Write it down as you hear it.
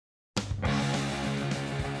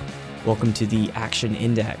Welcome to the Action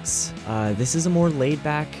Index. This is a more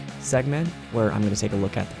laid-back segment where I'm going to take a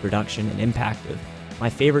look at the production and impact of my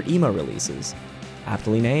favorite emo releases,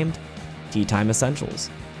 aptly named Tea Time Essentials.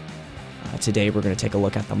 Today we're going to take a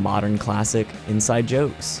look at the modern classic Inside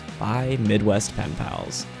Jokes by Midwest Pen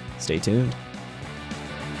Pals. Stay tuned.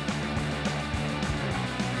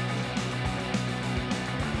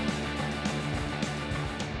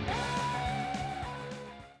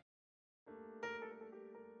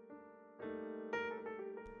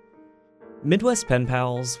 Midwest Pen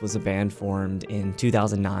Pals was a band formed in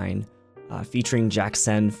 2009, featuring Jack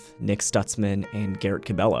Senf, Nick Stutzman, and Garrett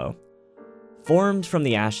Cabello. Formed from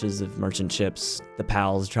the ashes of Merchant Ships, the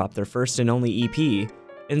Pals dropped their first and only EP,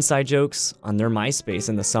 Inside Jokes, on their MySpace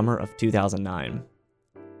in the summer of 2009.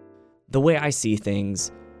 The way I see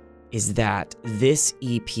things is that this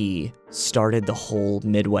EP started the whole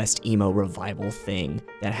Midwest emo revival thing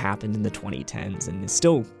that happened in the 2010s and is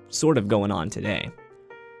still sort of going on today.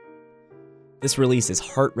 This release is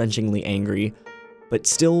heart-wrenchingly angry, but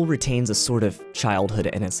still retains a sort of childhood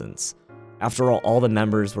innocence. After all the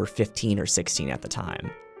members were 15 or 16 at the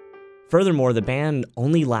time. Furthermore, the band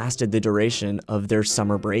only lasted the duration of their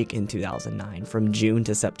summer break in 2009, from June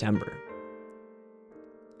to September.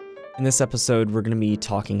 In this episode, we're going to be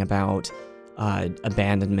talking about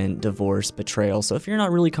abandonment, divorce, betrayal, so if you're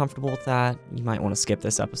not really comfortable with that, you might want to skip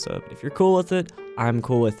this episode. But if you're cool with it, I'm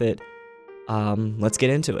cool with it. Let's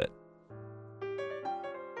get into it.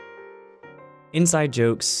 Inside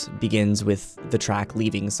Jokes begins with the track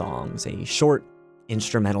Leaving Songs, a short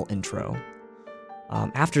instrumental intro.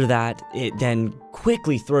 After that, it then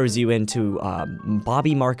quickly throws you into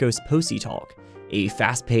Bobby Marcos Posey Talk, a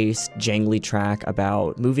fast-paced, jangly track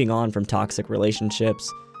about moving on from toxic relationships,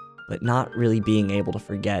 but not really being able to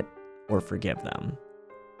forget or forgive them.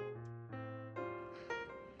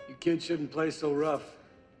 You kids shouldn't play so rough.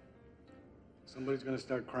 Somebody's gonna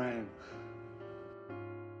start crying.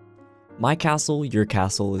 My Castle, Your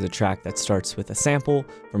Castle is a track that starts with a sample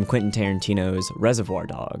from Quentin Tarantino's Reservoir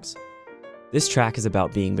Dogs. This track is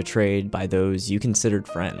about being betrayed by those you considered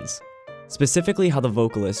friends. Specifically how the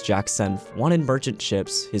vocalist Jack Senf wanted Merchant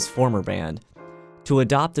Ships, his former band, to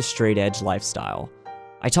adopt a straight-edge lifestyle.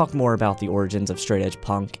 I talk more about the origins of straight-edge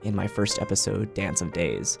punk in my first episode, Dance of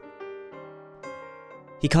Days.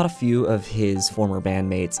 He caught a few of his former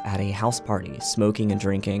bandmates at a house party, smoking and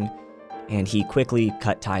drinking, and he quickly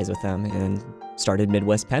cut ties with them and started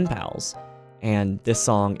Midwest Pen Pals, and this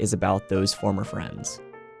song is about those former friends.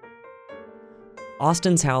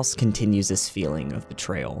 Austin's House continues this feeling of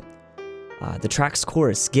betrayal. The track's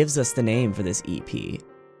chorus gives us the name for this EP.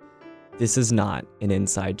 This is not an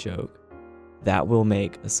inside joke. That we'll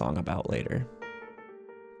make a song about later.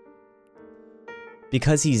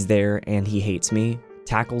 Because He's There and He Hates Me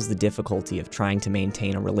tackles the difficulty of trying to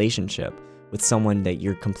maintain a relationship with someone that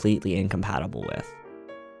you're completely incompatible with.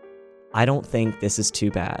 I don't think this is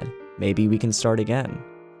too bad. Maybe we can start again.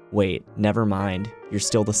 Wait, never mind. You're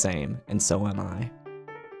still the same, and so am I.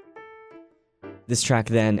 This track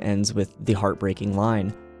then ends with the heartbreaking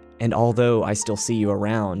line, and although I still see you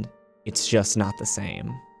around, it's just not the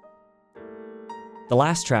same. The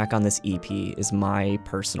last track on this EP is my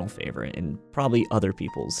personal favorite, and probably other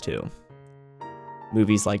people's too.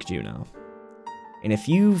 Movies Like Juno. And if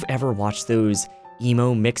you've ever watched those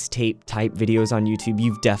emo mixtape type videos on YouTube,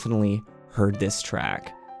 you've definitely heard this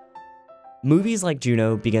track. Movies Like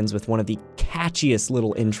Juno begins with one of the catchiest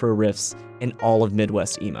little intro riffs in all of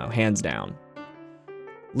Midwest emo, hands down.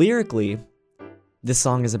 Lyrically, this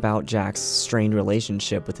song is about Jack's strained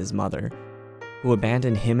relationship with his mother, who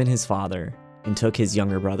abandoned him and his father and took his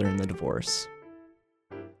younger brother in the divorce.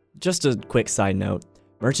 Just a quick side note,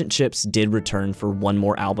 Merchant Ships did return for one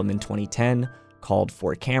more album in 2010, called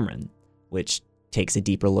For Cameron, which takes a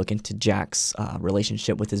deeper look into Jack's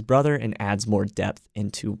relationship with his brother and adds more depth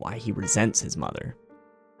into why he resents his mother.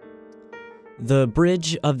 The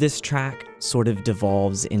bridge of this track sort of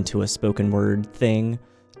devolves into a spoken word thing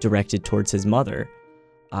directed towards his mother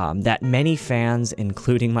that many fans,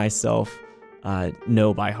 including myself,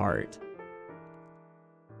 know by heart.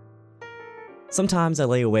 Sometimes I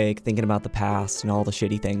lay awake thinking about the past and all the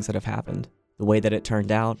shitty things that have happened. The way that it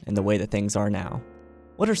turned out, and the way that things are now.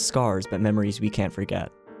 What are scars but memories we can't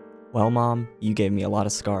forget? Well, Mom, you gave me a lot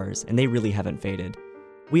of scars, and they really haven't faded.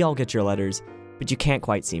 We all get your letters, but you can't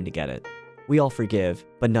quite seem to get it. We all forgive,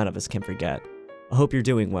 but none of us can forget. I hope you're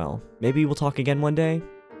doing well. Maybe we'll talk again one day?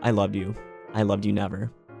 I loved you. I loved you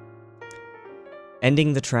never.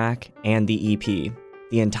 Ending the track and the EP,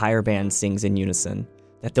 the entire band sings in unison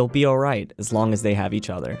that they'll be alright as long as they have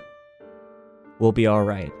each other. We'll be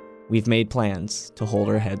alright. We've made plans to hold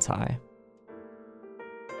our heads high.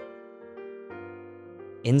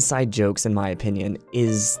 Inside Jokes, in my opinion,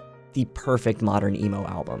 is the perfect modern emo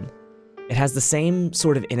album. It has the same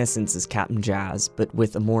sort of innocence as Captain Jazz, but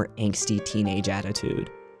with a more angsty teenage attitude.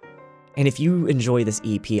 And if you enjoy this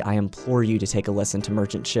EP, I implore you to take a listen to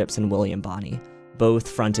Merchant Ships and William Bonney, both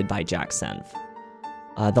fronted by Jack Senf.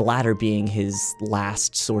 The latter being his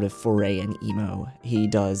last sort of foray in emo. He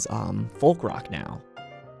does folk rock now.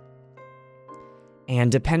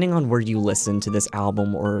 And depending on where you listen to this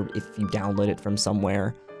album or if you download it from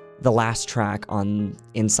somewhere, the last track on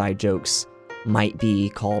Inside Jokes might be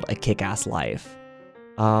called A Kick-Ass Life.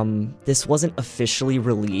 This wasn't officially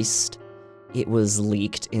released. It was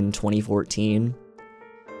leaked in 2014,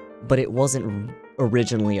 but it wasn't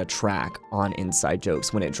originally a track on Inside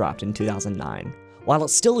Jokes when it dropped in 2009. While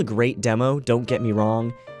it's still a great demo, don't get me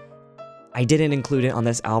wrong, I didn't include it on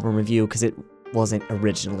this album review because it wasn't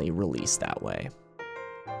originally released that way.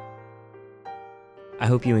 I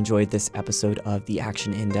hope you enjoyed this episode of The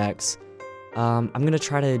Action Index. I'm going to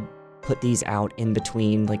try to put these out in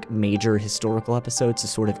between like major historical episodes to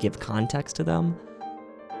sort of give context to them.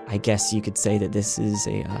 I guess you could say that this is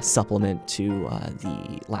a supplement to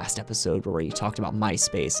the last episode where we talked about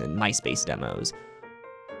MySpace and MySpace demos.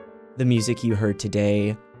 The music you heard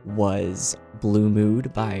today was Blue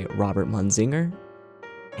Mood by Robert Munzinger,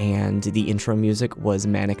 and the intro music was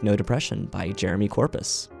Manic No Depression by Jeremy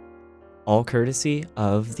Corpus, all courtesy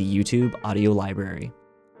of the YouTube audio library.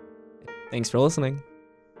 Thanks for listening.